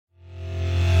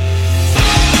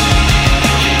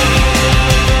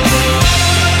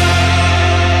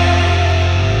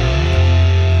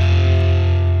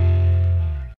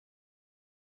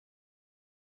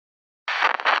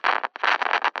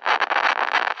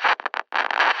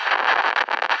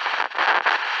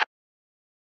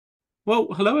Well,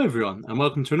 hello everyone, and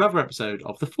welcome to another episode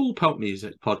of the Full Pelt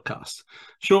Music podcast.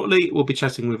 Shortly, we'll be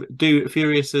chatting with Do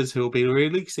Furiouses, who will be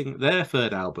releasing their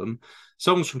third album,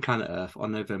 Songs from Planet Earth,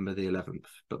 on November the 11th.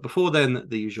 But before then,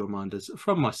 the usual reminders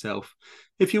from myself.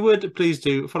 If you would, please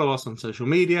do follow us on social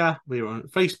media. We are on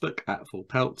Facebook at Full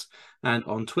Pelt and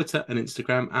on Twitter and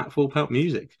Instagram at Full Pelt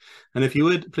Music. And if you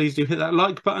would, please do hit that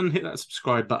like button, hit that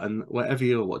subscribe button, wherever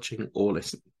you're watching or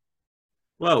listening.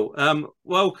 Well,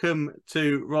 welcome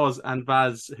to Roz and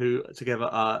Vaz, who together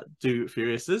are Do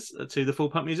Furiouses, to the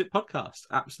Full Pelt Music podcast.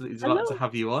 Absolutely delighted to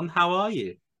have you on. How are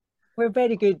you? We're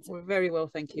very good. We're very well,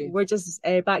 thank you. We're just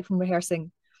back from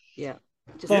rehearsing. Yeah,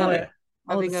 just having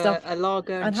a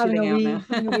lager and chilling out now.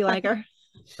 Having a wee lager.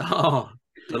 Oh,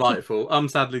 delightful. I'm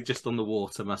sadly just on the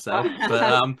water myself,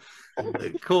 but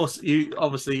of course you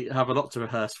obviously have a lot to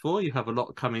rehearse for. You have a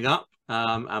lot coming up,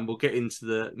 and we'll get into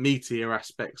the meatier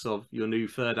aspects of your new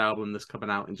third album that's coming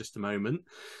out in just a moment.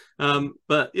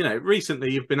 But you know,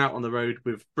 recently you've been out on the road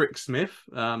with Bricksmith,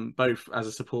 both as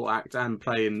a support act and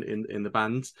playing in the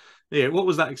band. Yeah, what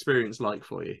was that experience like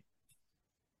for you?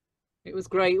 It was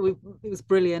great. It was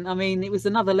brilliant. I mean, it was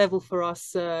another level for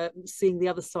us, seeing the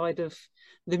other side of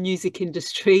the music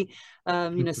industry,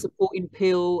 supporting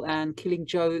Peel and Killing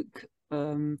Joke.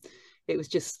 It was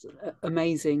just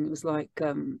amazing. It was like,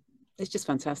 it's just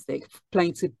fantastic.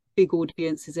 Playing to big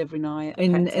audiences every night.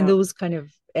 In those kind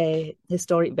of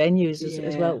historic venues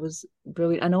as well. It was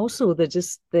brilliant. And also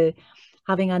the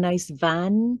having a nice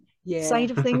van side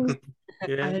of things.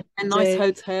 And nice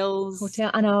hotels,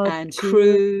 and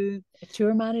crew, a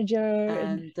tour manager,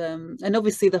 and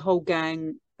obviously the whole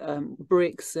gang,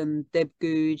 Bricks and Deb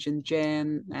Googe and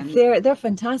Jen, and they're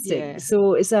fantastic. Yeah.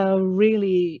 So it's a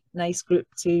really nice group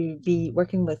to be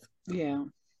working with. Yeah,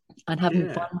 and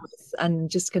having fun with, and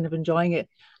just kind of enjoying it.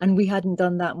 And we hadn't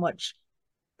done that much.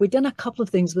 We'd done a couple of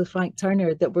things with Frank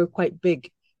Turner that were quite big.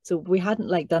 So we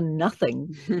hadn't done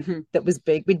nothing that was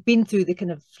big. We'd been through the kind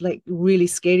of really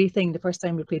scary thing the first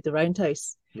time we played the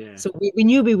Roundhouse. Yeah. So we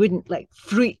knew we wouldn't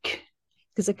freak,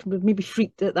 because I could have maybe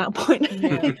freaked at that point.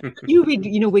 Yeah.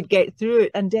 we'd get through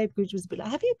it. And Deb Googe was a bit like,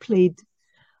 have you played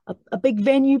a big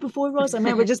venue before, Ross? I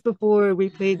remember just before we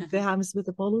played the Hammersmith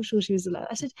Apollo show, she was like,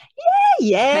 I said,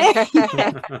 yeah.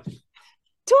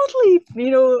 Totally,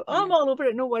 I'm all over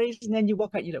it, no worries. And then you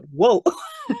walk out, you're like, whoa.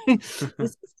 This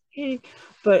is scary.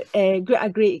 But a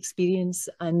great experience.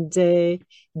 And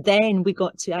then we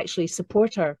got to actually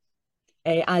support her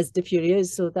as the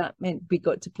Furious, so that meant we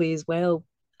got to play as well.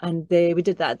 And we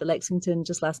did that at the Lexington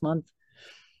just last month,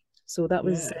 so that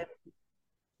was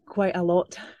quite a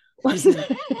lot. Wasn't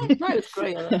it? No, it's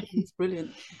great. It's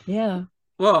brilliant. Yeah.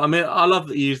 Well, I mean, I love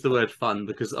that you use the word fun,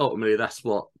 because ultimately that's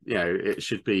what it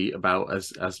should be about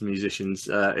as musicians.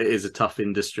 It is a tough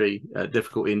industry, a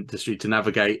difficult industry to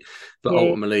navigate, but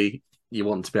ultimately you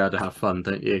want to be able to have fun,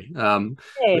 don't you?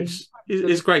 Which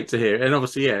is great to hear. And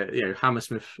obviously,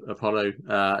 Hammersmith Apollo,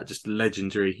 just a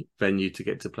legendary venue to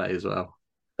get to play as well.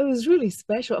 It was really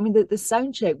special. I mean, the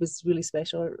sound check was really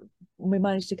special. We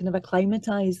managed to kind of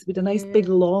acclimatise with a nice big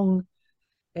long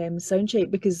sound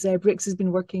check, because Bricks has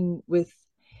been working with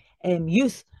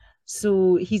youth,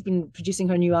 so he's been producing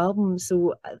her new album.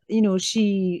 So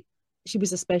she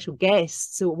was a special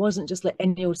guest, so it wasn't just like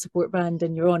any old support band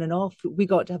and you're on and off. We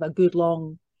got to have a good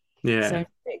long sound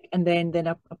check, and then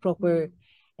a proper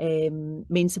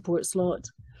main support slot.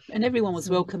 And everyone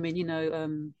was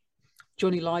welcoming.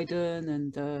 Johnny Lydon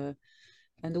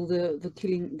and all the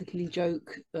Killing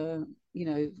Joke,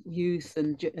 youth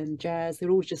and jazz.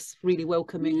 They're all just really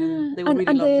welcoming, and they were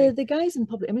really lovely. The guys in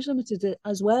Public Image Limited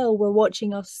as well were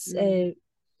watching us, in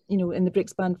the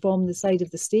Bricks band from the side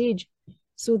of the stage,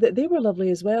 so that they were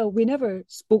lovely as well. We never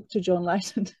spoke to John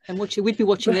Lydon, and we'd be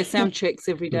watching their sound checks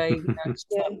every day.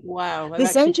 Wow, the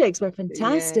sound checks were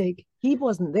fantastic. Yeah. He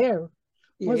wasn't there.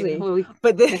 Was he? Well,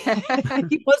 but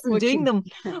he wasn't doing them,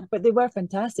 but they were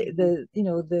fantastic.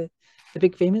 The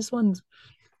big famous ones.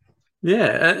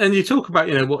 Yeah, and you talk about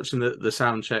watching the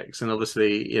sound checks, and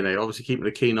obviously keeping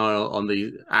a keen eye on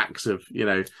the acts of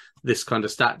this kind of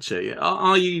stature.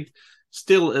 Are you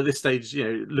still at this stage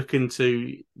looking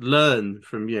to learn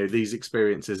from these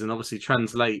experiences, and obviously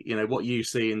translate what you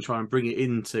see and try and bring it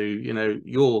into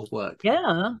your work?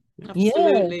 Yeah.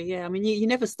 Absolutely, yeah. I mean, you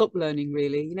never stop learning,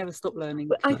 really. You never stop learning.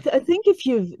 But I think if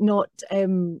you've not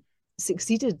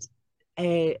succeeded,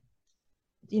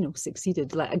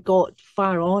 got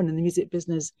far on in the music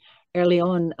business early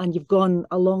on, and you've gone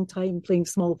a long time playing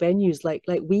small venues like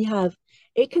we have,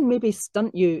 it can maybe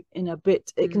stunt you in a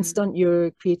bit. It can stunt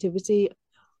your creativity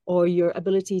or your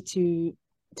ability to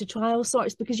try all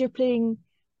sorts, because you're playing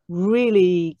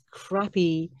really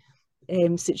crappy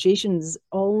situations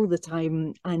all the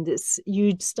time, and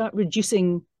you'd start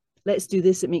reducing. Let's do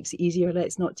this, it makes it easier.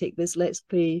 Let's not take this. Let's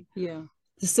play the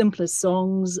simplest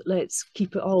songs. Let's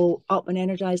keep it all up and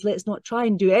energized. Let's not try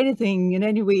and do anything in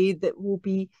any way that will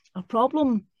be a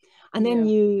problem. And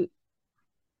then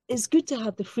it's good to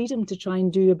have the freedom to try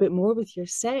and do a bit more with your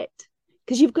set,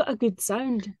 because you've got a good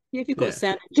sound. Yeah, if you've got a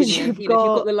sound engineer, if you've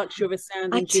got the luxury of a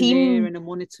sound engineer and a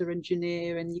monitor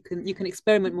engineer, and you can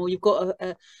experiment more. You've got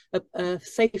a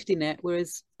safety net,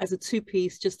 whereas as a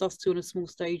two-piece, just us two on a small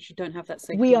stage, you don't have that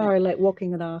safety net. We are like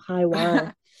walking on a high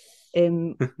wire.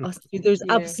 There's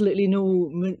absolutely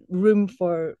no room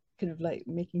for kind of like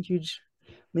making huge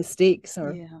mistakes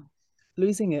or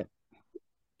losing it.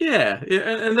 Yeah,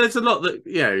 and there's a lot that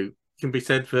can be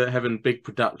said for having big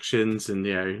productions and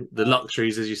the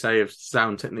luxuries, as you say, of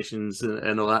sound technicians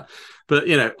and all that. But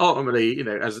ultimately,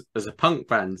 as a punk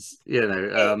band,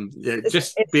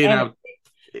 just being able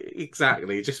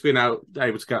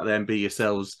to go out there and be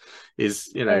yourselves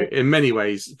is, in many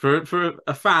ways for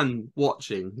a fan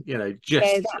watching,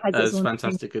 just as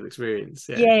fantastic an experience.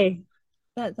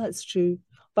 That's true.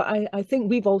 But I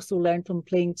think we've also learned from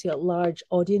playing to large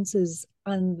audiences,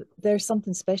 and there's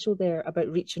something special there about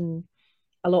reaching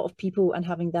a lot of people and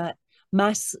having that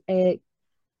mass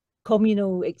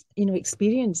communal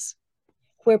experience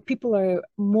where people are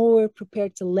more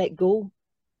prepared to let go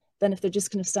than if they're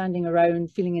just kind of standing around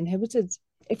feeling inhibited.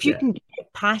 If you can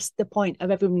get past the point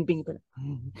of everyone being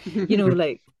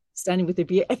like standing with their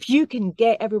beer, if you can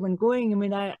get everyone going, I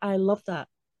mean, I love that.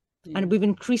 And we've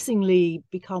increasingly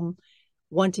become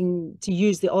wanting to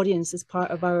use the audience as part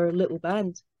of our little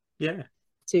band.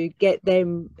 To get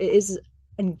them,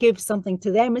 and give something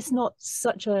to them. It's not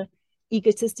such a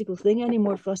egotistical thing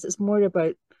anymore for us. It's more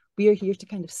about, we're here to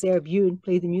kind of serve you and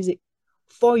play the music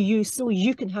for you so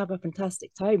you can have a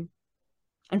fantastic time.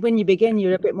 And when you begin,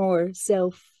 you're a bit more this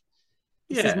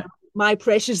is my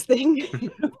precious thing.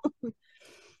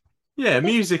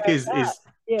 Music is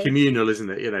communal, isn't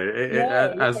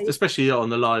it? Especially on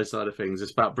the live side of things,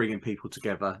 it's about bringing people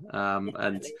together.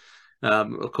 And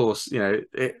of course,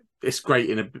 it's great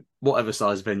in whatever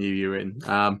size venue you're in.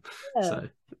 So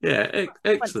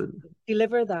excellent.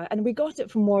 Deliver that, and we got it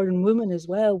from Modern Woman as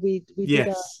well. We did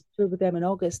a tour with them in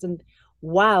August, and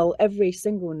wow, every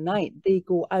single night they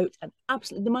go out and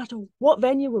absolutely, no matter what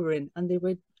venue we were in, and they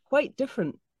were quite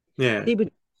different. They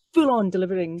would full on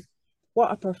delivering.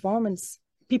 What a performance!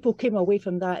 People came away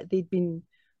from that, they'd been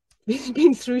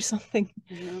through something.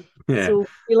 So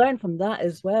we learned from that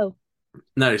as well.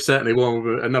 No, certainly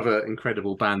another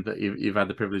incredible band that you've had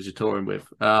the privilege of touring with.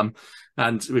 And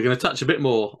we're going to touch a bit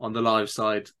more on the live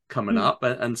side coming up,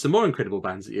 and some more incredible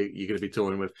bands that you're going to be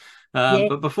touring with.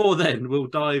 But before then, we'll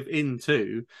dive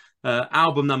into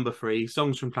album number 3,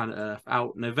 Songs from Planet Earth,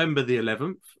 out November the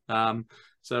 11th.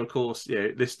 So, of course,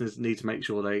 listeners need to make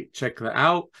sure they check that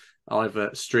out. Either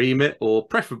stream it or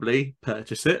preferably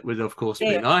purchase it, would of course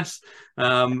be nice.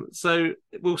 So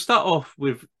we'll start off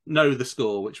with Know the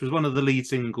Score, which was one of the lead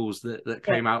singles that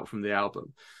came out from the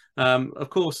album. Of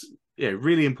course,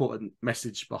 really important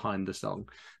message behind the song.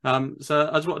 So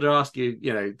I just wanted to ask you,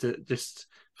 to just,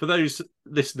 for those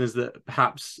listeners that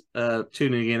perhaps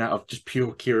tuning in out of just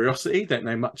pure curiosity, don't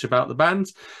know much about the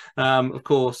band, of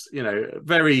course,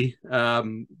 very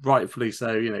rightfully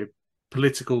so,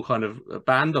 political kind of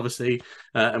band, obviously,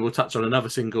 and we'll touch on another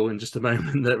single in just a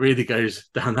moment that really goes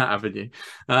down that avenue.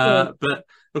 But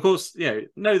of course,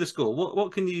 Know the Score.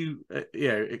 What can you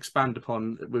expand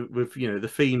upon with the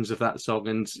themes of that song?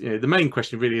 And the main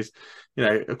question really is,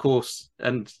 of course,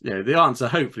 and the answer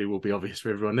hopefully will be obvious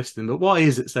for everyone listening. But why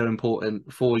is it so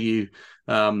important for you,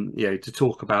 to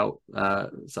talk about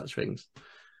such things?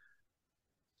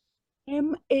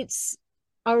 It's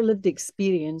our lived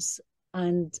experience,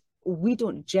 and we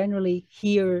don't generally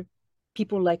hear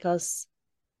people like us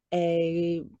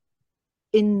in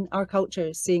our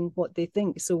culture saying what they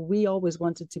think. So we always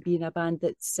wanted to be in a band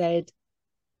that said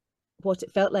what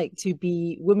it felt like to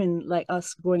be women like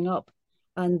us growing up.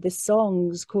 And the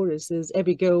song's chorus is,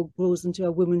 every girl grows into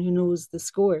a woman who knows the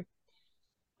score.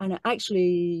 And it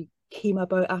actually came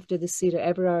about after the Sarah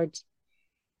Everard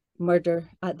murder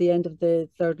at the end of the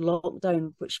 3rd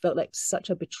lockdown, which felt like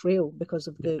such a betrayal because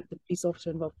of the police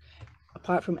officer involved.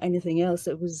 Apart from anything else,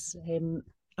 it was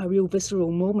a real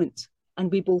visceral moment, and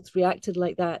we both reacted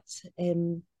like that.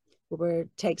 We were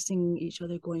texting each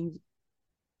other going,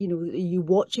 you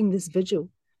watching this vigil,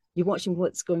 you're watching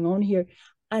what's going on here.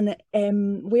 And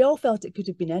we all felt it could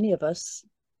have been any of us,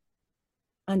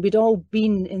 and we'd all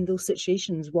been in those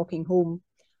situations walking home.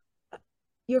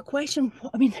 Your question,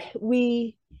 I mean,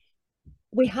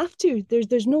 we have to.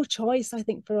 There's no choice, I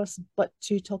think, for us but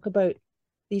to talk about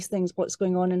these things, what's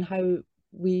going on and how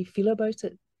we feel about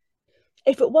it.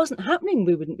 If it wasn't happening,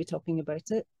 we wouldn't be talking about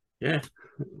it. Yeah,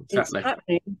 exactly. It's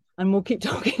happening, and we'll keep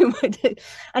talking about it.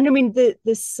 And I mean,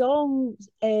 the song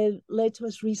led to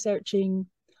us researching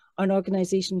an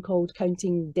organisation called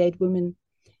Counting Dead Women,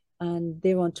 and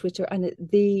they're on Twitter. And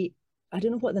I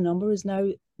don't know what the number is now.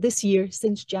 This year,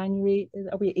 since January,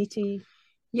 are we 80?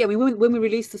 Yeah, when we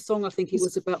released the song, I think it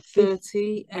was about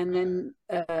 30, and then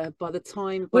by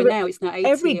now it's now 80.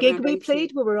 Every gig we 80.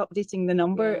 played, we were updating the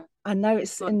number, yeah. and now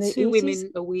it's like in the 2 80s,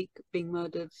 women a week being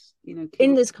murdered, killed.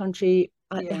 In this country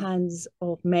at the hands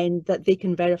of men that they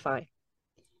can verify.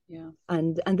 Yeah,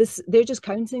 and they're just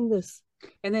counting this.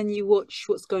 And then you watch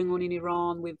what's going on in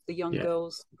Iran with the young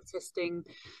girls protesting,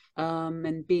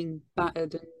 and being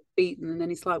battered and beaten, and then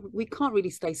it's like we can't really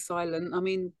stay silent. I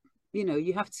mean,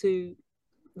 you have to.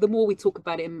 The more we talk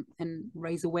about it and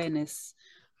raise awareness,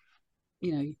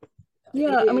 I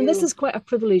mean, this is quite a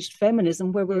privileged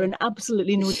feminism where we're in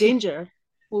absolutely no danger.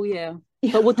 Well, yeah.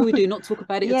 But what do we do? Not talk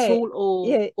about it at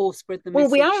all, or spread the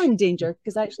message? Well, we are in danger,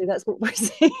 because actually that's what we're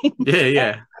saying.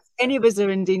 Yeah. Any of us are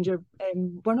in danger.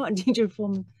 We're not in danger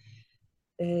from.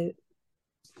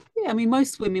 I mean,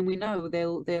 most women we know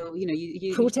they'll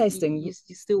you protesting. You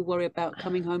still worry about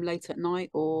coming home late at night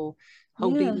or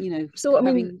holding so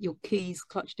having your keys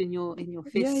clutched in your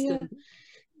fist. And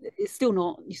it's still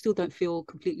not. You still don't feel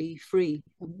completely free.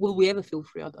 Will we ever feel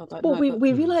free? I don't know. Well,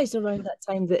 we realised around that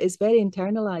time that it's very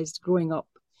internalised growing up.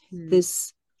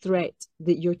 This threat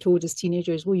that you're told as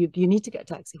teenagers, well, you need to get a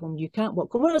taxi home. You can't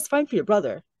walk. Well, it's fine for your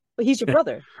brother, but he's your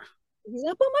brother. He's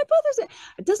like, but my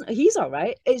brother's he's all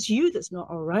right. It's you that's not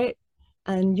all right,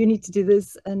 and you need to do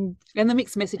this. And the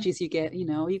mixed messages you get, are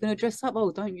you going to dress up?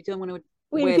 Oh, you don't want to.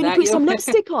 Well, you're going to put some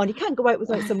lipstick on. You can't go out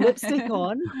without some lipstick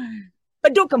on.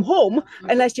 But don't come home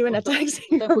unless you're in a taxi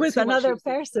with another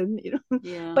person,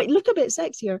 But look a bit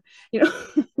sexier,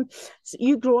 So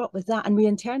you grow up with that, and we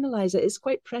internalize it. It's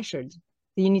quite pressured.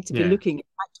 You need to be looking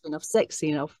attractive enough, sexy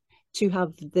enough to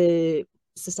have the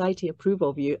society approve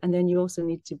of you, and then you also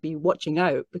need to be watching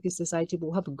out because society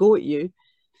will have a go at you.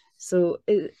 So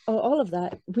all of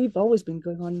that, we've always been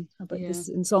going on about this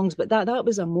in songs, but that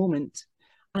was a moment.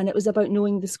 And it was about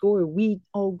knowing the score. We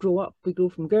all grow up, we go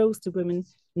from girls to women,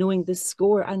 knowing this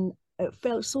score. And it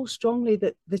felt so strongly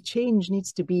that the change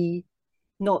needs to be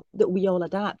not that we all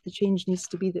adapt. The change needs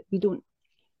to be that we don't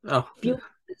feel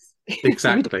this.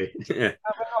 Exactly. We're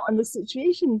not in this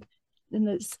situation. And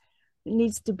it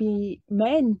needs to be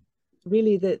men,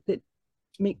 really, that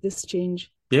make this change.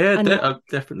 Yeah,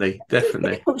 definitely.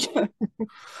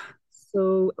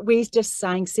 So we just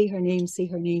sang "Say Her Name, Say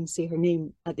Her Name, Say Her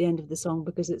Name" at the end of the song,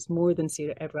 because it's more than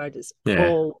Sarah Everard. It's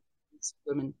all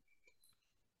women.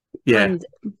 Yeah. And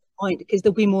because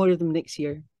there'll be more of them next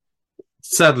year.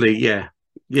 Sadly, yeah.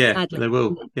 Sadly. They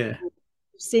will. Yeah.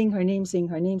 Saying her name, saying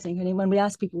her name, saying her name. When we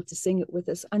ask people to sing it with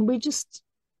us, and we just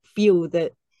feel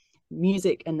that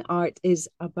music and art is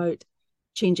about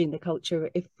changing the culture.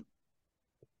 If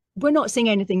we're not saying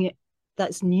anything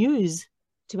that's news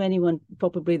to anyone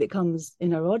probably that comes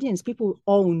in our audience, people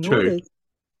all know this,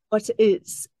 but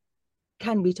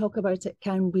can we talk about it?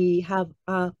 Can we have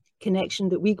a connection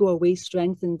that we go away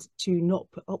strengthened to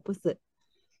not put up with it?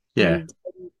 And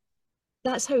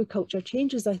that's how culture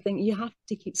changes. I think you have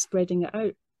to keep spreading it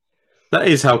out. That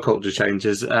is how culture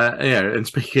changes. And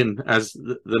speaking as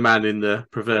the man in the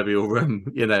proverbial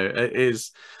room, it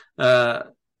is.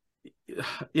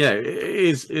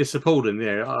 It's appalling.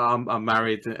 I'm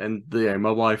married, and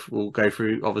my wife will go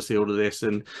through obviously all of this,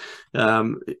 and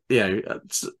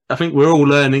I think we're all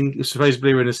learning.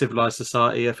 Supposedly we're in a civilized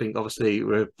society. I think obviously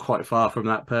we're quite far from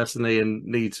that personally, and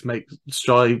need to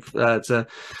strive to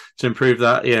improve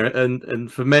that. And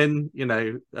for men,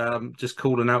 just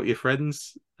calling out your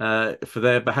friends for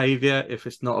their behaviour if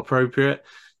it's not appropriate.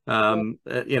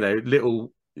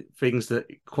 Little things that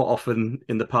quite often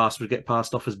in the past would get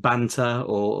passed off as banter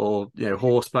or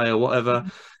horseplay or whatever.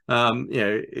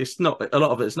 It's not, a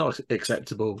lot of it's not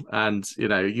acceptable, and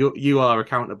you are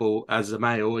accountable as a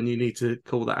male, and you need to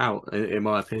call that out, in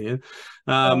my opinion.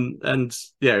 And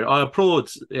I applaud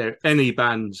any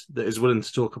band that is willing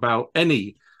to talk about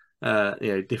any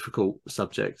difficult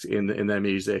subject in their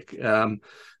music. I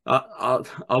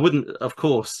wouldn't, of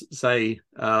course, say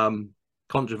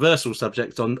controversial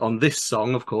subject on this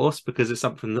song, of course, because it's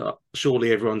something that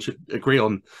surely everyone should agree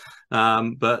on.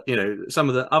 But some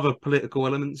of the other political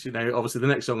elements, obviously the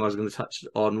next song I was going to touch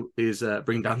on is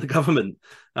 "Bring Down the Government."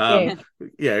 Not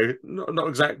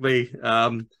exactly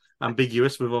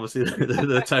ambiguous with obviously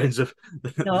the tones of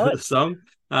the song.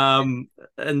 And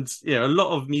a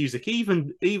lot of music,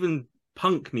 even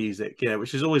punk music,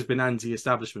 which has always been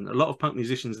anti-establishment. A lot of punk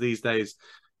musicians these days,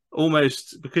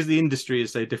 almost because the industry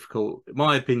is so difficult,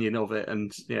 my opinion of it,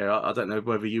 and I don't know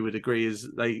whether you would agree, is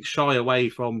they shy away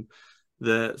from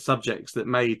the subjects that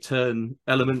may turn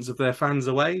elements of their fans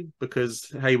away,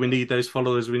 because hey, we need those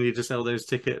followers, we need to sell those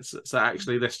tickets, so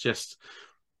actually let's just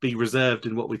be reserved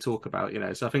in what we talk about.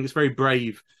 So I think it's very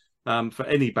brave for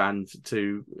any band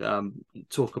to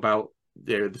talk about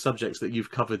the subjects that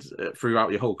you've covered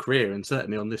throughout your whole career, and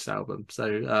certainly on this album.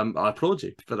 So I applaud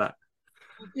you for that.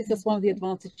 That's one of the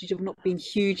advantages of not being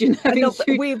huge and having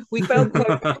we felt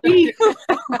quite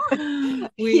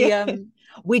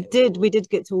we did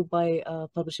get told by a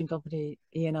publishing company,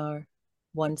 A&R,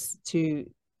 once to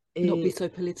not be so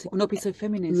political, not be so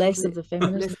feminist, less of the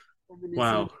feminism.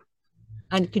 Wow.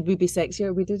 And could we be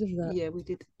sexier? We did have that. Yeah, we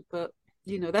did, but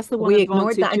that's the one we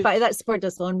ignored that. In fact, that spurred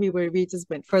us on. We just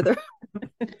went further.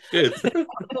 Good. At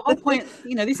one point,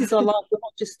 this is our life. We're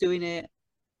not just doing it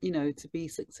to be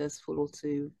successful or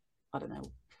to, I don't know,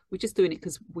 we're just doing it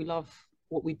because we love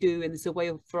what we do, and it's a way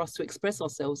for us to express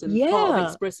ourselves, and part of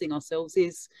expressing ourselves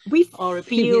is our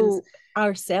opinions.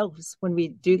 Ourselves when we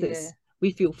do this.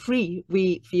 We feel free,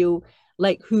 we feel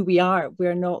like who we are.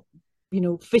 We're not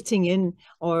fitting in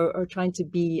or trying to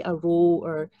be a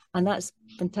role, and that's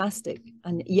fantastic.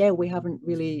 And we haven't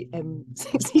really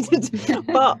succeeded,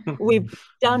 but we're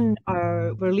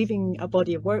leaving a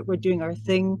body of work, we're doing our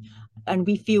thing, and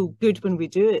we feel good when we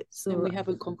do it. So and we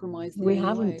haven't compromised. We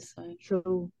haven't.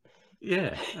 So.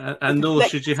 Yeah, and nor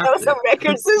should you have to. Some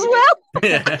records as well.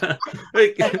 Yeah.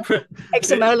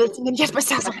 XML listening and just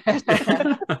myself.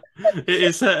 It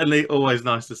is certainly always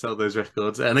nice to sell those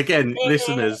records. And again,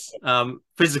 listeners,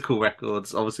 physical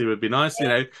records obviously would be nice.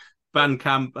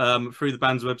 Bandcamp, through the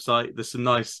band's website, there's some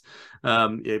nice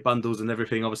bundles and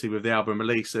everything, obviously, with the album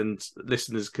release, and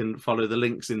listeners can follow the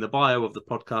links in the bio of the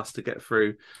podcast to get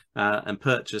through and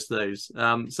purchase those.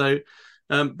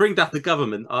 Bring Down the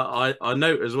Government. I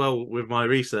note as well with my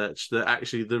research that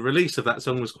actually the release of that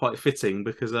song was quite fitting,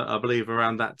 because I believe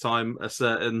around that time a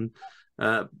certain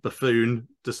buffoon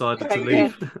decided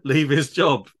to leave his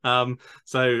job. I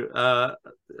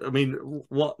mean,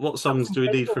 what songs do we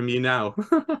need from you now?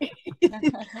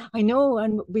 I know,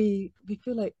 and we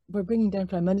feel like we're bringing down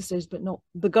prime ministers, but not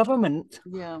the government.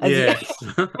 Yes.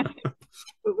 But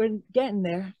we're getting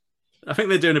there. I think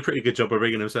they're doing a pretty good job of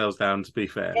bringing themselves down, to be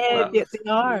fair. They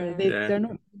are. They're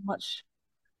not much.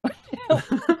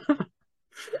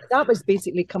 That was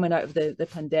basically coming out of the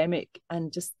pandemic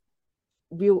and just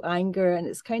real anger. And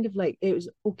it's kind of like, it was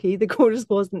okay. The chorus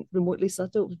wasn't remotely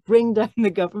subtle. It was bring down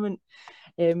the government.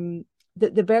 The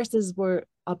verses were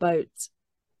about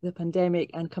the pandemic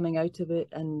and coming out of it,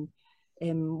 and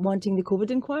wanting the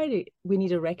COVID inquiry. We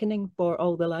need a reckoning for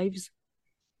all the lives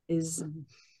is...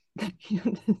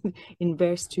 in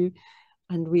verse 2,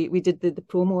 and we did the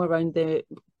promo around the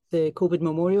COVID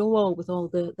memorial wall with all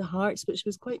the hearts, which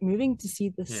was quite moving to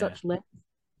see such length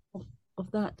of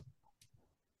that.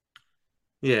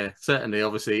 Yeah, certainly.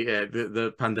 Obviously,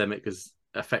 the pandemic has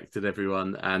affected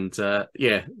everyone, and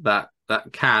that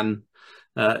can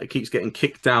it keeps getting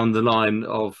kicked down the line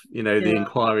of the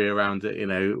inquiry around it. It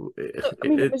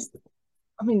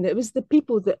was the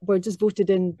people that were just voted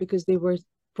in because they were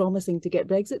promising to get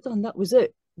Brexit done. That was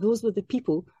it. Those were the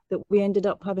people that we ended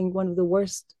up having one of the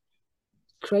worst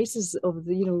crises of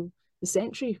the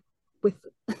century, with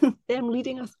them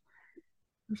leading us.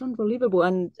 It was unbelievable.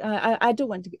 And I don't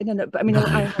want to get into it, but I mean,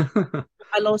 I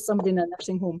lost somebody in a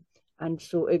nursing home, and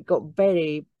so it got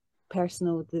very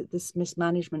personal, this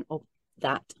mismanagement of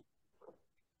that.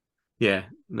 Yeah,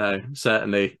 no,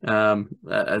 certainly.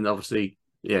 And obviously,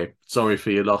 sorry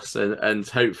for your loss, and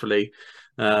hopefully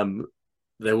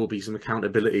there will be some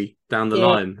accountability down the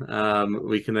line.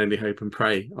 We can only hope and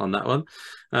pray on that one.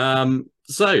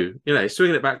 So,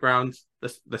 swinging it back round,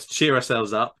 let's cheer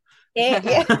ourselves up.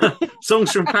 Yeah.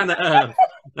 Songs from Planet Earth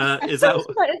is out.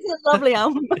 It's a lovely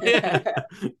album. Yeah.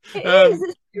 It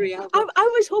is. I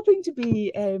was hoping to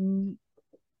be kind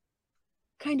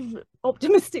of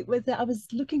optimistic with it. I was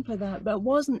looking for that, but it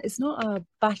wasn't. It's not a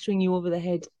battering you over the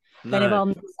head kind of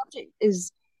album. The subject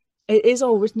is... It is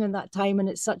all written in that time, and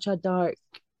it's such a dark,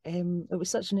 it was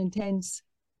such an intense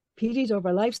period of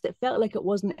our lives that felt like it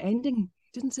wasn't ending,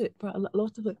 didn't it, for a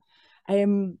lot of it. I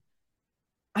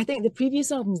think the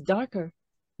previous album's darker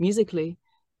musically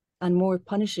and more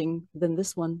punishing than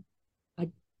this one. I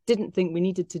didn't think we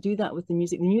needed to do that with the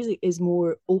music. The music is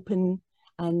more open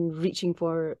and reaching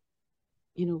for,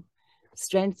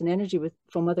 strength and energy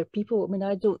from other people. I mean,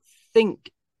 I don't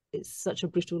think it's such a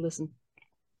brutal listen.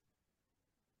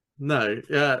 No,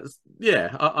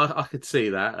 yeah, I could see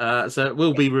that. So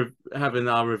we'll be having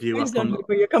our review up on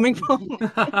where you're coming from.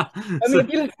 I so... mean,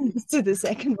 if you listen to the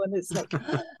second one, it's like,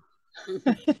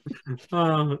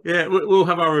 oh yeah, we'll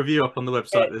have our review up on the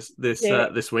website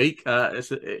this week.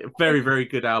 It's a very, very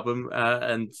good album,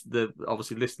 and the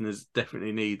obviously listeners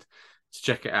definitely need to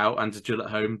check it out and to drill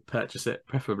at home, purchase it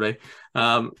preferably.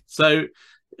 So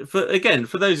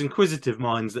for those inquisitive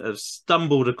minds that have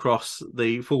stumbled across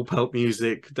the Full Pelt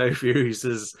Music Doe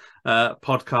Furious'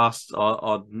 podcast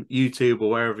on YouTube or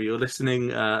wherever you're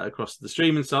listening across the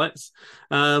streaming sites,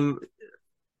 how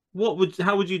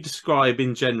would you describe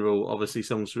in general, obviously,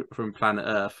 songs from Planet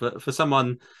Earth for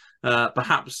someone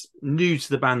perhaps new to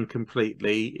the band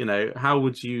completely? How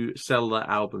would you sell that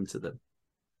album to them?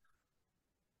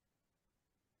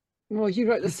 Well, you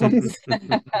wrote the songs.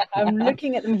 I'm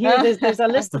looking at them here. There's a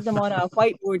list of them on our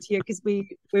whiteboard here because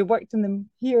we worked on them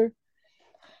here.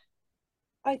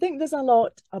 I think there's a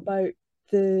lot about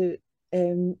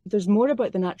there's more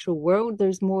about the natural world.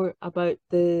 There's more about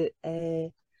the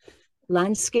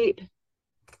landscape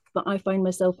that I find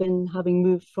myself in, having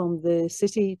moved from the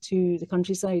city to the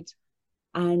countryside,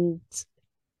 and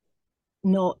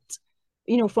not,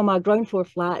 from a ground floor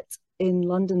flat in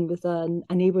London with a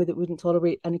neighbour that wouldn't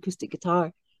tolerate an acoustic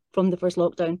guitar from the first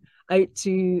lockdown, out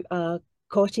to a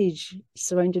cottage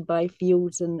surrounded by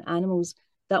fields and animals.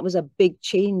 That was a big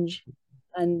change.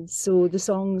 And so the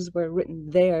songs were written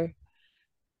there.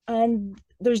 And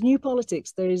there's new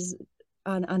politics. There's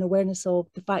an awareness of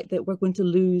the fact that we're going to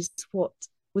lose what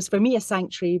was for me a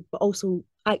sanctuary, but also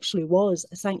actually was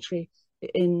a sanctuary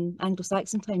in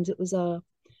Anglo-Saxon times. It was a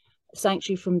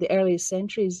sanctuary from the earliest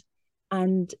centuries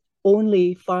and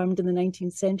only farmed in the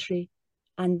 19th century.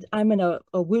 And I'm in an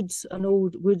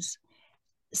old woods.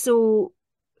 So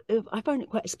I found it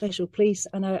quite a special place,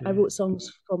 and I wrote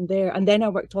songs from there. And then I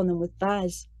worked on them with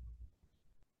Baz.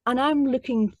 And I'm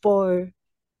looking for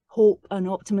hope and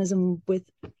optimism with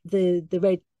the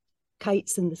red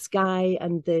kites in the sky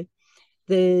and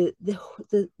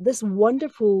this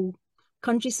wonderful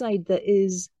countryside that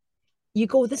is, you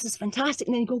go, this is fantastic,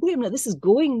 and then you go, wait a minute, this is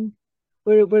going,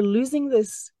 we're losing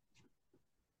this.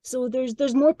 So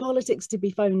there's more politics to be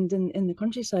found in the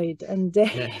countryside, and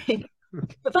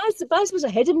but Baz was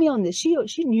ahead of me on this.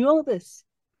 She knew all this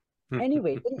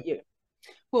anyway, didn't you?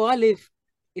 Well, I live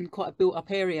in quite a built-up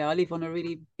area. I live on a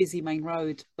really busy main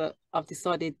road, but I've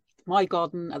decided my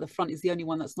garden at the front is the only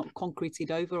one that's not concreted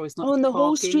over, or it's not on the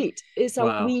whole street. It's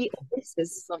a wee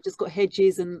oasis. So I've just got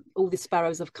hedges, and all the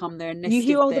sparrows have come there and nested. You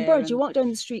hear all the birds. You walk down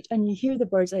the street and you hear the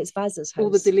birds. It's Baz's house.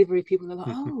 All the delivery people are like,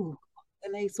 oh,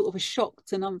 and they sort of are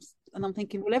shocked, and I'm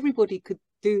thinking, well, everybody could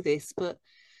do this, but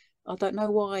I don't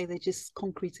know why they're just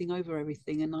concreting over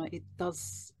everything, and it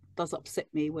does upset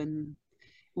me when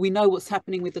we know what's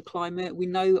happening with the climate. We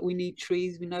know that we need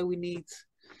trees. We know we need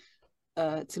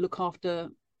to look after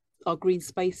our green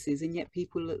spaces, and yet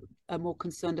people are more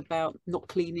concerned about not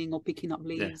cleaning or picking up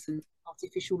leaves and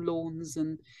artificial lawns,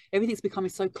 and everything's becoming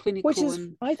so clinical. Which is,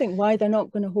 I think, why they're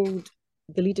not going to hold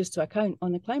the leaders to account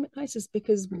on the climate crisis,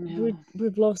 because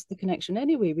we've lost the connection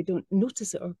anyway. We don't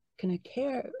notice it or kind of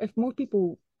care. If more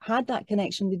people had that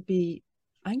connection, they'd be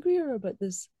angrier about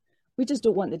this. We just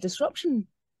don't want the disruption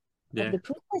of the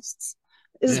protests.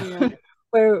 When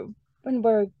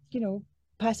we're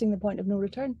passing the point of no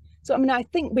return. So I mean, I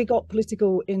think we got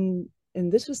political in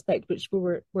this respect, which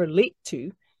we're late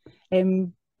to,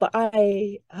 but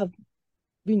I have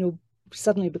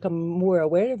suddenly become more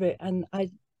aware of it, and I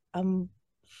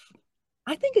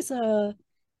think it's a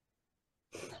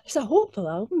hopeful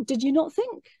album. Did you not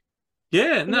think?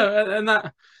 Yeah, no, and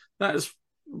that's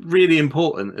really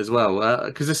important as well,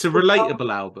 because it's a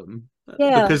relatable album.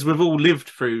 Because we've all lived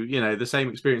through, the same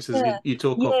experiences you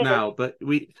talk of now, but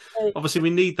we obviously we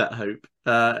need that hope.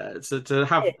 So to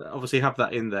have obviously have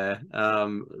that in there,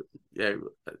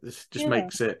 this just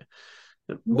makes it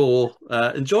more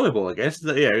enjoyable, I guess.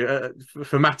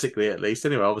 Thematically at least.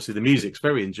 Anyway, obviously the music's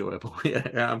very enjoyable.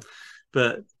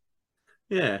 But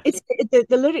yeah, it's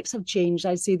the lyrics have changed.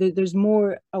 I'd say that there's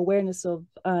more awareness of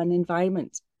an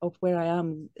environment of where I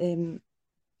am.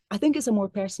 I think it's a more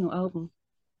personal album.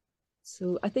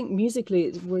 So I think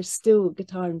musically we're still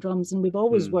guitar and drums, and we've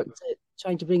always worked at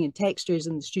trying to bring in textures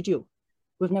in the studio.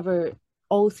 We've never,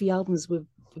 all three albums, we've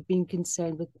been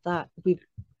concerned with that. We've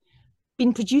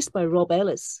been produced by Rob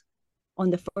Ellis on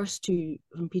the first two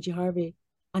from PG Harvey,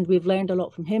 and we've learned a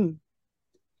lot from him.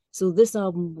 So this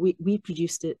album, we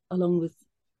produced it along with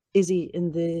Izzy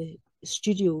in the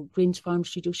studio, Grange Farm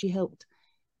studio. She helped,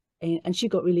 and she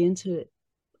got really into it.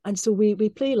 And so we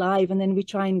play live, and then we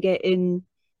try and get in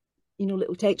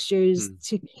little textures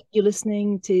to keep you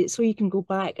listening to, so you can go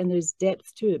back and there's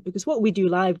depth to it, because what we do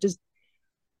live just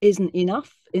isn't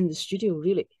enough in the studio,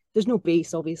 really. There's no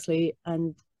bass, obviously,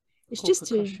 and it's just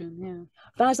percussion,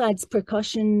 Vaz adds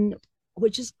percussion,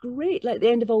 which is great. Like at the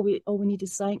end of All We Need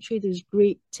Is Sanctuary, there's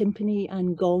great timpani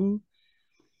and gong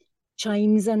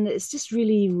chimes, and it's just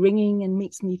really ringing and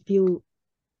makes me feel,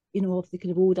 of the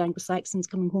kind of old Anglo-Saxons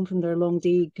coming home from their long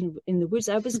day kind of in the woods.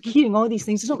 I was hearing all these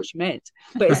things. It's not what she meant,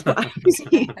 but it's what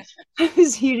I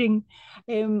was hearing.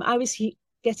 I was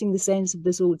getting the sense of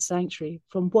this old sanctuary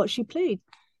from what she played.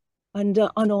 And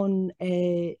on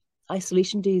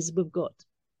Isolation Days, we've got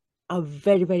a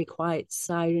very, very quiet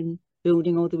siren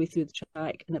building all the way through the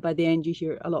track. And by the end, you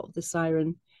hear a lot of the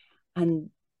siren. And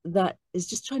that is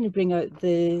just trying to bring out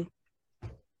the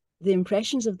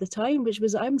impressions of the time, which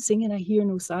was, I'm singing, I hear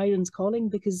no sirens calling,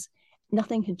 because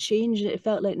nothing had changed. It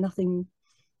felt like nothing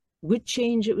would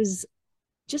change. It was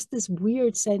just this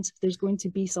weird sense of there's going to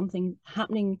be something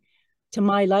happening to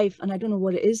my life, and I don't know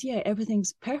what it is yet.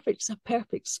 Everything's perfect. It's a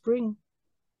perfect spring,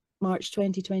 March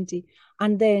 2020.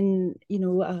 And then,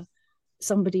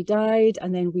 somebody died,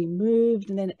 and then we moved,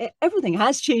 and then everything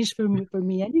has changed for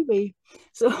me anyway.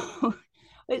 So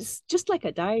it's just like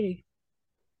a diary.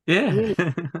 Yeah. Really.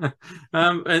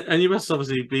 And you must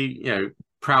obviously be,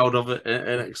 proud of it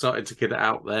and excited to get it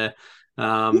out there.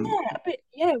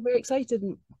 We're excited.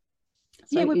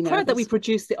 We're proud that we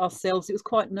produced it ourselves. It was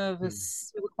quite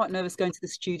nervous. We were quite nervous going to the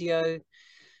studio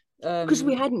because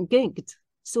we hadn't gigged,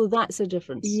 so that's a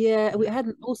difference. Yeah, we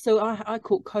hadn't. Also, I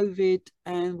caught COVID,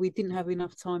 and we didn't have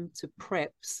enough time to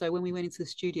prep. So when we went into the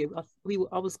studio,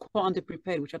 I was quite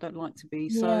underprepared, which I don't like to be.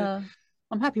 So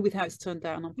I'm happy with how it's turned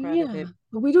out, and I'm proud of it.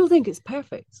 But we don't think it's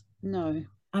perfect. No.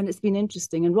 And it's been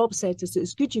interesting. And Rob said to us,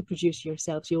 it's good you produce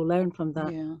yourselves. You'll learn from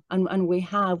that. Yeah. And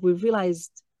we've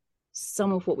realised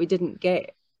some of what we didn't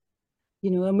get,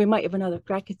 and we might have another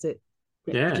crack at it.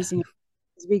 Producing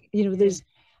it. There's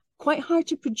quite hard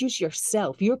to produce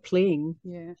yourself. You're playing.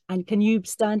 Yeah. And can you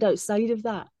stand outside of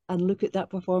that and look at that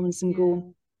performance and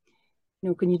go,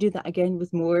 can you do that again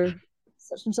with more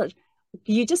such and such?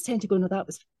 You just tend to go, no, that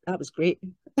was great.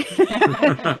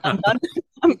 I'm done.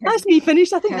 That's me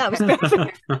finished. I think that was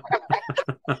perfect.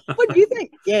 What do you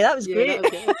think? Yeah, that was great.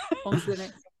 That was on to the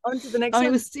next. On to the next one.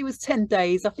 It was 10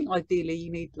 days. I think ideally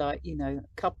you need a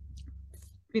couple,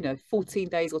 14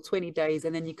 days or 20 days,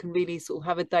 and then you can really sort of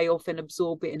have a day off and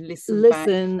absorb it and listen back.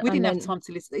 We didn't have time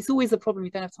to listen. It's always a problem,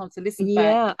 you don't have time to listen back.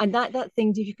 Yeah, and that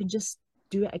thing, you can just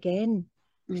do it again.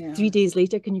 Yeah. 3 days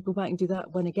later, can you go back and do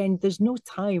that one again? There's no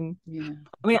time. Yeah.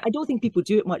 I mean, I don't think people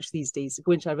do it much these days,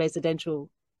 go into a residential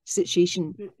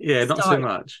situation. Yeah, not so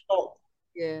much.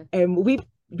 Yeah.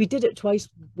 We did it twice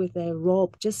with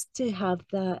Rob, just to have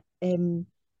that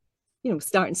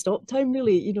start and stop time,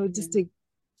 really, just to,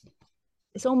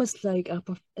 it's almost like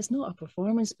it's not a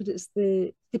performance, but it's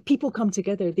the people come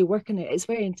together, they work on it, it's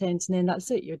very intense, and then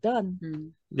that's it, you're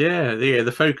done. Yeah,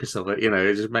 the focus of it,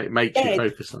 it just makes you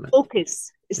focus on it.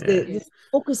 Focus. It's the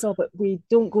focus of it. We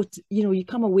don't go to, you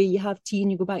come away, you have tea,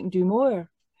 and you go back and do more.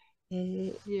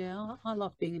 I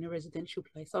love being in a residential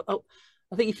place.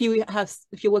 I think if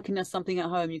you're working on something at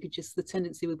home, you could the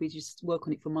tendency would be just work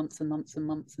on it for months and months and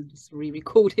months and just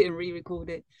re-record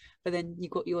it. But then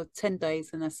you've got your 10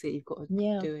 days and that's it. You've got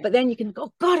to do it. But then you can go,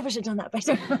 oh God, I wish I'd done that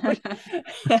better.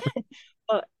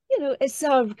 But it's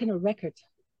a kind of record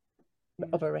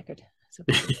of a record. So.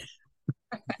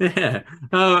 Yeah.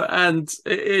 And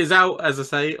it is out, as I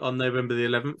say, on November the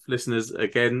 11th. Listeners,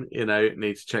 again,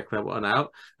 need to check that one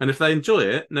out. And if they enjoy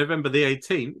it, November the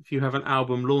 18th, you have an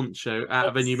album launch show at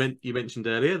a venue you mentioned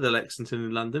earlier, the Lexington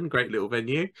in London. Great little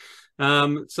venue.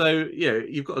 So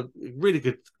you've got a really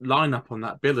good lineup on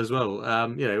that bill as well.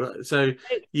 So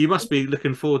you must be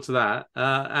looking forward to that.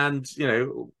 And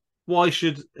why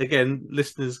should, again,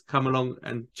 listeners come along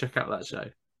and check out that show?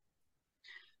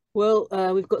 Well,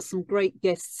 we've got some great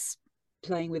guests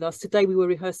playing with us. Today we were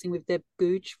rehearsing with Deb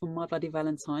Googe from My Bloody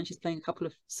Valentine. She's playing a couple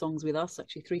of songs with us,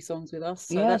 actually 3 songs with us.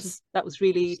 So that was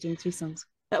really... She's doing 3 songs.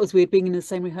 That was weird, being in the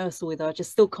same rehearsal with her. I just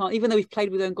still can't, even though we've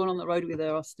played with her and gone on the road with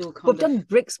her, I still can't. We've done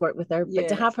Bricks work with her, but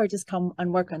to have her just come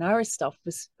and work on our stuff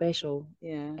was special.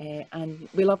 Yeah. And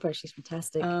we love her. She's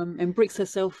fantastic. And Bricks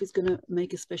herself is going to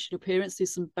make a special appearance, do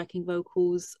some backing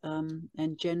vocals,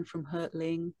 and Jen from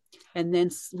Hurtling. And then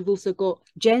we've also got...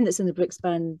 Jen, that's in the Bricks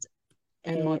band.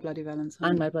 And My Bloody Valentine.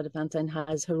 And My Bloody Valentine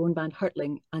has her own band,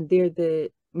 Hurtling, and they're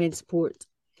the main support.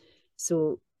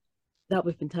 So that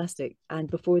was fantastic.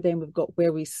 And before then, we've got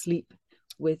Where We Sleep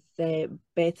with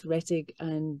Beth Rettig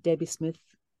and Debbie Smith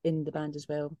in the band as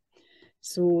well.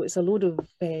 So it's a load of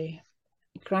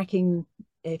cracking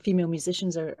female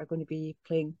musicians are going to be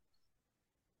playing.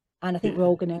 And I think we're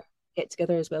all going to get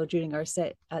together as well during our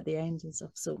set at the end and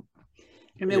stuff. So,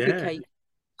 and there'll be cake.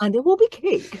 And there will be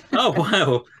cake. Oh,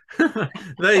 wow.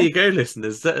 There you go,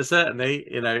 listeners.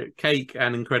 Certainly, cake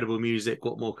and incredible music.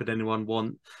 What more could anyone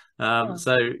want?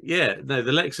 So,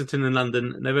 the Lexington in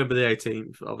London, November the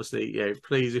 18th. Obviously,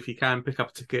 please, if you can, pick up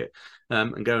a ticket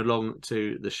and go along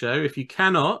to the show. If you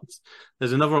cannot,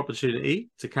 there's another opportunity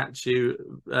to catch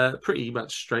you pretty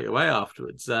much straight away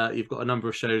afterwards. You've got a number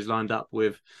of shows lined up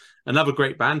with another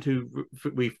great band who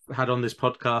we've had on this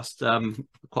podcast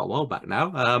quite a while back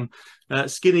now,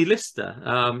 Skinny Lister.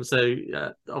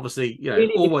 Obviously,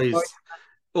 really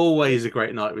always a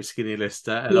great night with Skinny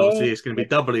Lister, and obviously it's going to be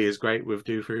doubly as great with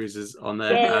Do Furious on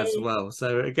there as well.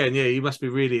 So again, you must be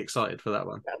really excited for that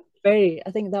one. Very. I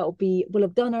think that'll be. We'll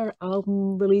have done our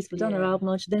album release. We've done our album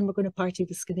launch. Then we're going to party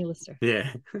with Skinny Lister.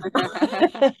 Yeah,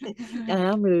 and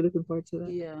I'm really looking forward to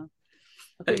that. Yeah.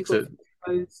 Excellent.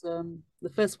 The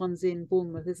first one's in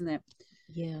Bournemouth, isn't it?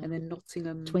 Yeah. And then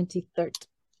Nottingham. 23rd.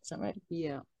 Is that right?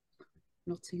 Yeah.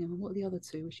 Nottingham. What are the other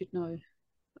two? We should know.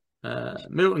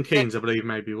 Milton Keynes, I believe,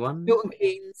 maybe one. Milton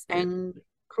Keynes and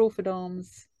Crawford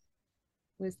Arms.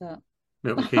 Where's that?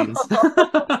 Milton Keynes.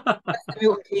 That's the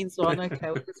Milton Keynes one. Okay,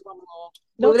 well, there's one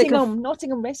more.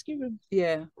 Nottingham Rescue Room.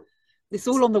 Yeah. It's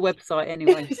all on the website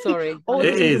anyway. Sorry. It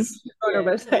is. On our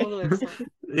website.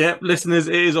 Yeah, listeners,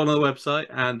 it is on our website,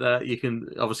 and you can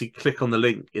obviously click on the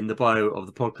link in the bio of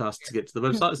the podcast to get to the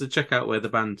website to check out where the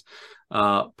band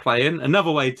are playing.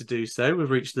 Another way to do so, we've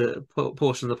reached the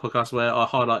portion of the podcast where I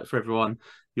highlight for everyone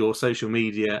your social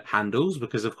media handles,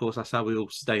 because of course that's how we all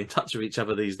stay in touch with each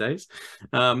other these days.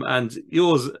 And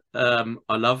yours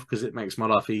I love, because it makes my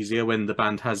life easier when the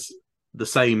band has the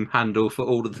same handle for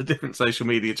all of the different social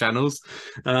media channels,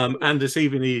 and it's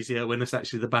even easier when it's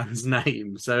actually the band's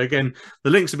name. So again, the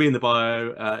links will be in the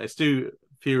bio. It's Do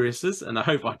Furiouses, and I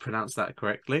hope I pronounced that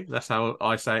correctly. That's how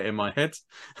I say it in my head.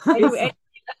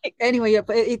 Anyway, yeah,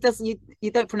 but it doesn't.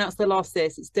 You don't pronounce the last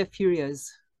S. It's De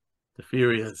Furious. The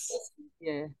Furious.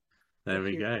 Yeah. There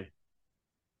we go.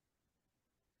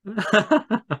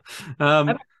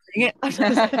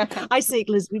 I say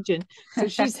Glaswegian, so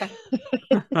she's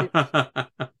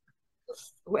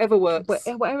whatever works,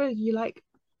 whatever you like.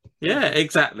 Yeah,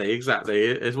 exactly.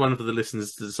 It's one for the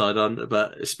listeners to decide on,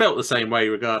 but it's spelt the same way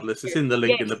regardless. It's in the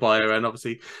link in the bio, and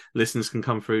obviously listeners can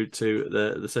come through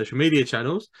to the social media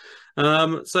channels.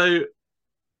 So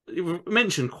you've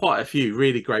mentioned quite a few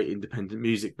really great independent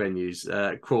music venues: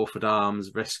 Crawford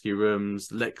Arms, Rescue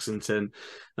Rooms, Lexington.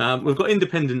 We've got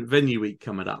Independent Venue Week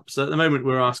coming up. So at the moment,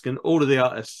 we're asking all of the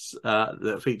artists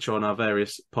that feature on our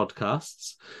various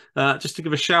podcasts just to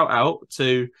give a shout out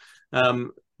to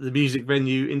the music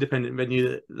venue, independent venue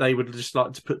that they would just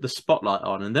like to put the spotlight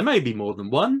on. And there may be more than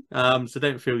one, so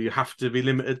don't feel you have to be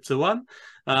limited to one.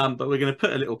 But we're going to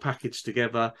put a little package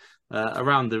together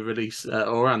around the release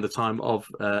or around the time of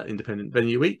Independent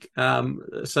Venue Week.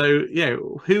 So,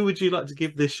 who would you like to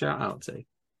give this shout out to?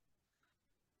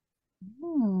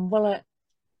 Well, I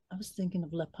was thinking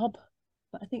of Le Pub,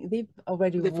 but I think they've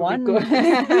already They've won. probably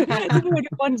They've already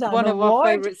won One of our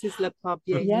favourites is Le Pub.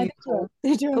 Yeah,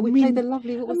 they do. But we played the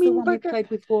lovely. What was the one we played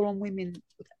with War on Women?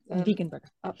 Vegan burger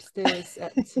upstairs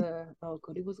at. Oh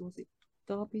God, was it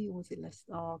Derby or was it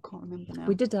Leicester? Oh, I can't remember now.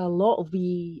 We did a lot of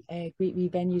great wee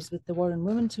venues with the War on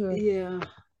Women tour. Yeah.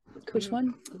 Which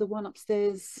one? The one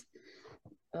upstairs.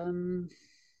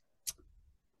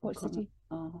 What city?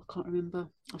 Oh, I can't remember.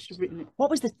 I should have written it.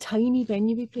 What was the tiny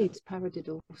venue we played?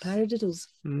 Paradiddles. Paradiddles.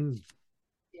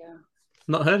 Yeah.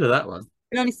 Not heard of that one.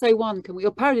 We can only say one, can we?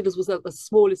 Or Paradiddles was the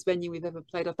smallest venue we've ever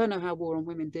played. I don't know how War on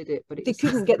Women did it, but they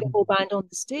couldn't get the whole band on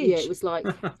the stage. Yeah, it was like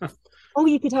all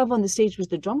you could have on the stage was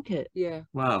the drum kit. Yeah.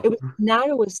 Wow. It was the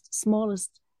narrowest,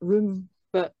 smallest room.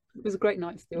 But it was a great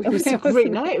night still. It was a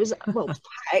great night. It was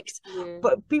packed, yeah.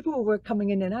 But people were coming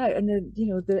in and out, and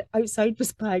the outside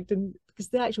was packed, and because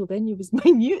the actual venue was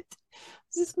minute,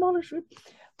 it was the smallest room.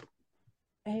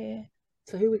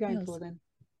 So who are we going for then?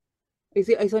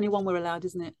 It's only one we're allowed,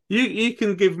 isn't it? You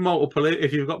can give multiple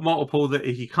if you've got multiple, that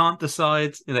if you can't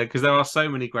decide, because there are so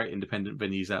many great independent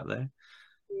venues out there.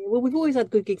 Yeah, well, we've always had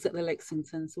good gigs at the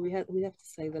Lexington, so we have to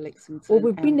say the Lexington. Well,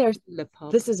 we've been there. Le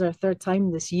Pub. This is our third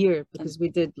time this year, because we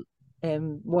did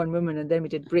War on Women, and then we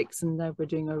did Bricks, and now we're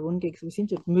doing our own gigs. We seem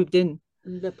to have moved in.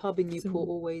 And Le Pub in Newport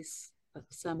always.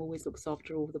 Sam always looks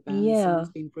after all the bands. Yeah, and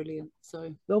it's been brilliant.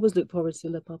 So we always look forward to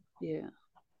Le Pub. Yeah.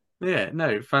 Yeah,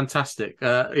 no, fantastic.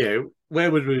 Where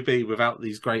would we be without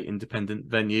these great independent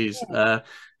venues?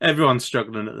 Everyone's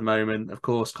struggling at the moment, of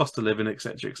course, cost of living,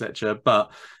 etc., etc.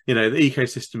 But the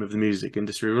ecosystem of the music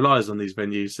industry relies on these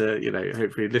venues.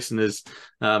 Hopefully, listeners,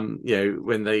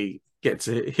 when they get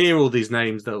to hear all these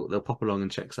names, they'll pop along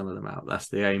and check some of them out. That's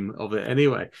the aim of it,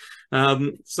 anyway.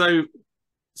 So,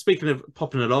 speaking of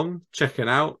popping along, checking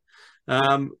out.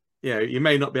 You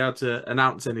may not be able to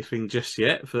announce anything just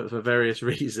yet for various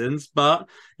reasons, but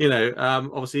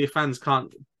obviously if fans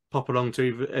can't pop along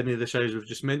to any of the shows we've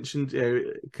just mentioned,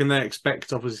 can they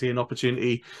expect obviously an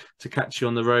opportunity to catch you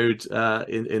on the road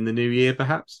in the new year,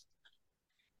 perhaps?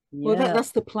 Well,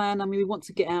 that's the plan. I mean, we want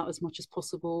to get out as much as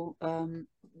possible.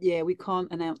 We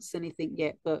can't announce anything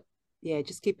yet, but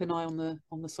just keep an eye on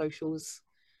the socials,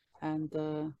 and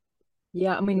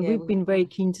we've been very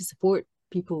keen to support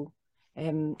people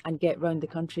and get around the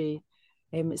country.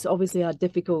 It's obviously a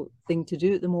difficult thing to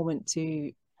do at the moment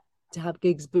to have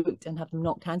gigs booked and have them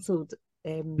not cancelled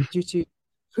due to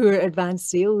poor advance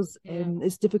sales.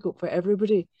 It's difficult for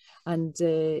everybody, and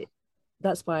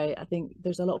that's why I think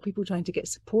there's a lot of people trying to get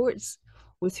supports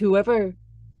with whoever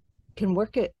can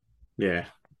work it. Yeah.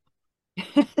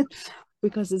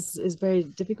 Because it's very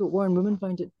difficult. Warren Women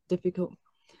found it difficult,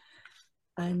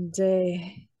 and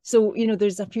so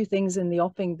there's a few things in the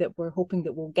offing that we're hoping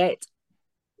that we'll get.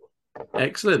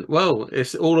 Excellent. Well,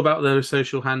 it's all about those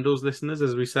social handles, listeners,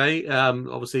 as we say.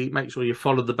 Obviously, make sure you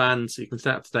follow the band so you can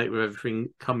stay up to date with everything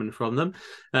coming from them.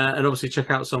 And obviously, check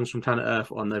out Songs from Planet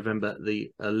Earth on November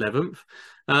the 11th.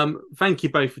 Thank you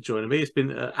both for joining me. It's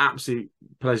been an absolute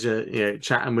pleasure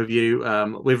chatting with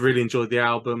you. We've really enjoyed the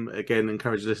album. Again,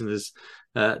 encourage listeners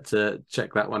to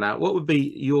check that one out. What would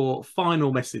be your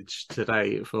final message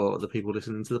today for the people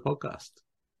listening to the podcast?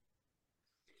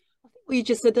 What you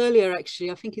just said earlier,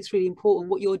 actually, I think it's really important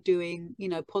what you're doing,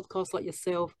 podcasts like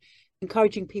yourself,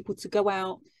 encouraging people to go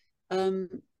out.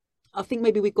 I think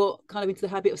maybe we got kind of into the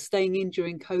habit of staying in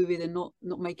during COVID and not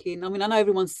making, I mean, I know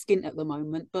everyone's skint at the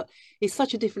moment, but it's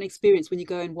such a different experience when you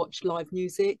go and watch live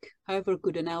music, however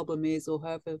good an album is or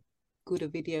however good a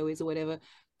video is or whatever.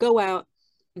 Go out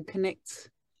and connect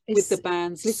with the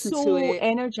bands, listen to it. So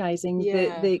energizing,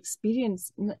 the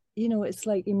experience, it's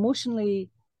like emotionally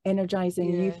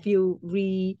energizing. You feel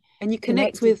and you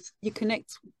connect with we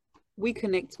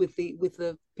connect with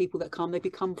the people that come. They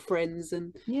become friends,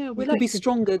 and we can be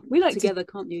stronger together,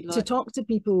 can't you? To talk to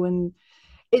people, and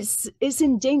it's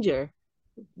in danger.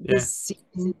 It's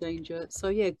in danger.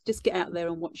 So just get out there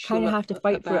and watch. Kind of have to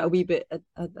fight for it a wee bit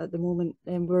at the moment,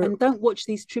 and don't watch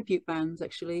these tribute bands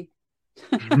actually.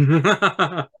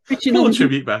 More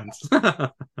tribute bands.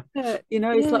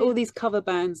 It's like all these cover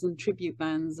bands and tribute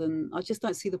bands, and I just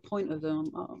don't see the point of them.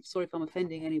 I'm sorry if I'm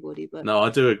offending anybody, but no, I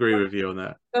do agree with you on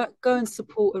that. Go and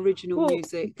support original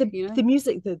music. The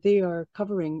music that they are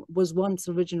covering was once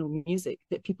original music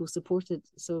that people supported.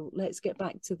 So let's get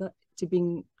back to that, to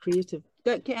being creative.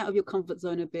 Get out of your comfort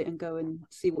zone a bit and go and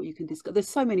see what you can discover. There's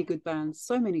so many good bands,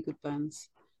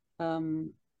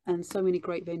 and so many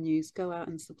great venues. Go out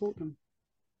and support them.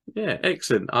 Yeah,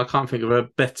 excellent. I can't think of a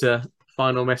better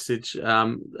final message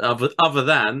other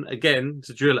than, again,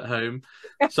 to drill at home,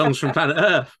 Songs from Planet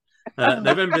Earth,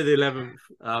 November the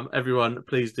 11th. Everyone,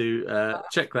 please do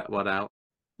check that one out.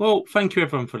 Well, thank you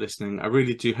everyone for listening. I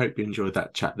really do hope you enjoyed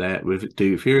that chat there with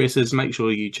Do Furiouses. Make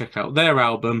sure you check out their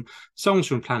album, Songs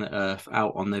from Planet Earth,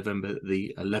 out on November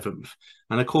the 11th.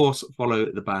 And of course,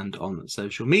 follow the band on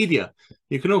social media.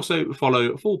 You can also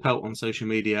follow Full Pelt on social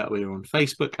media. We're on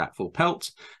Facebook at Full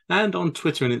Pelt and on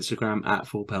Twitter and Instagram at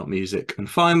Full Pelt Music. And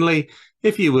finally,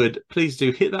 if you would, please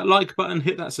do hit that like button,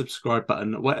 hit that subscribe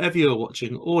button, wherever you're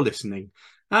watching or listening.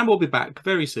 And we'll be back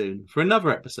very soon for another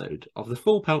episode of the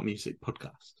Full Pelt Music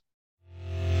Podcast.